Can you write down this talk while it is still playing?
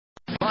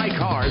Buy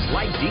cars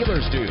like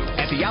dealers do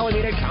at the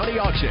Alameda County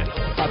Auction.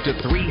 Up to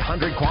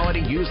 300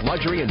 quality used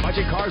luxury and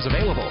budget cars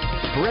available.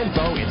 For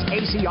info, it's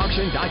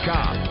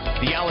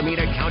acauction.com. The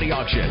Alameda County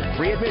Auction.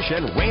 Free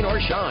admission, rain or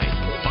shine.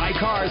 Buy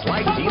cars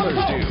like dealers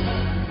do.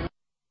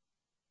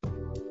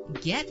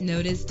 Get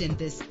noticed in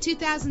this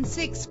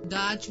 2006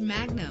 Dodge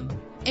Magnum.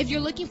 If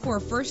you're looking for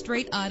a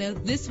first-rate auto,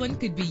 this one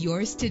could be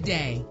yours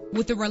today.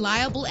 With a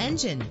reliable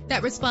engine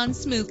that responds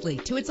smoothly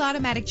to its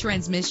automatic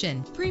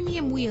transmission,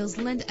 premium wheels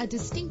lend a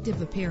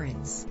distinctive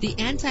appearance. The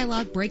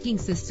anti-lock braking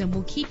system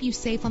will keep you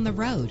safe on the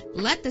road.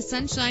 Let the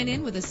sunshine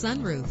in with a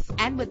sunroof.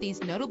 And with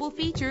these notable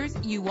features,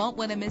 you won't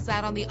want to miss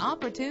out on the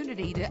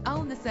opportunity to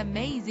own this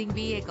amazing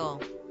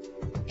vehicle.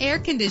 Air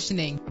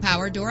conditioning,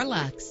 power door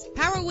locks,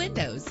 power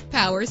windows,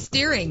 power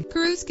steering,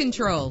 cruise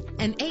control,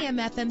 an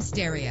AM/FM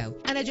stereo,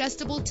 an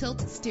adjustable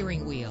tilt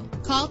steering wheel.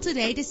 Call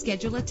today to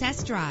schedule a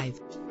test drive.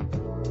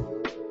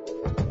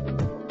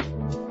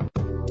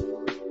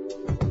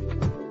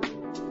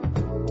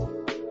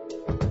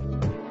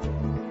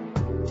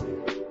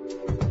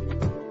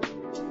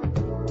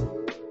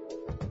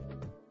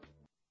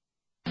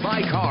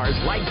 Buy cars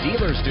like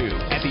dealers do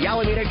at the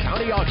Alameda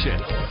County Auction.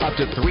 Up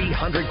to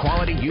 300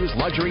 quality used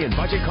luxury and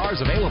budget cars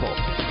available.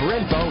 For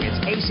info, it's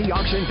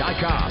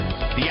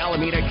acauction.com. The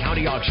Alameda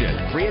County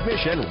Auction. Free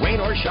admission, rain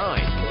or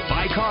shine.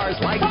 Buy cars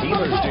like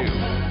dealers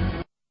do.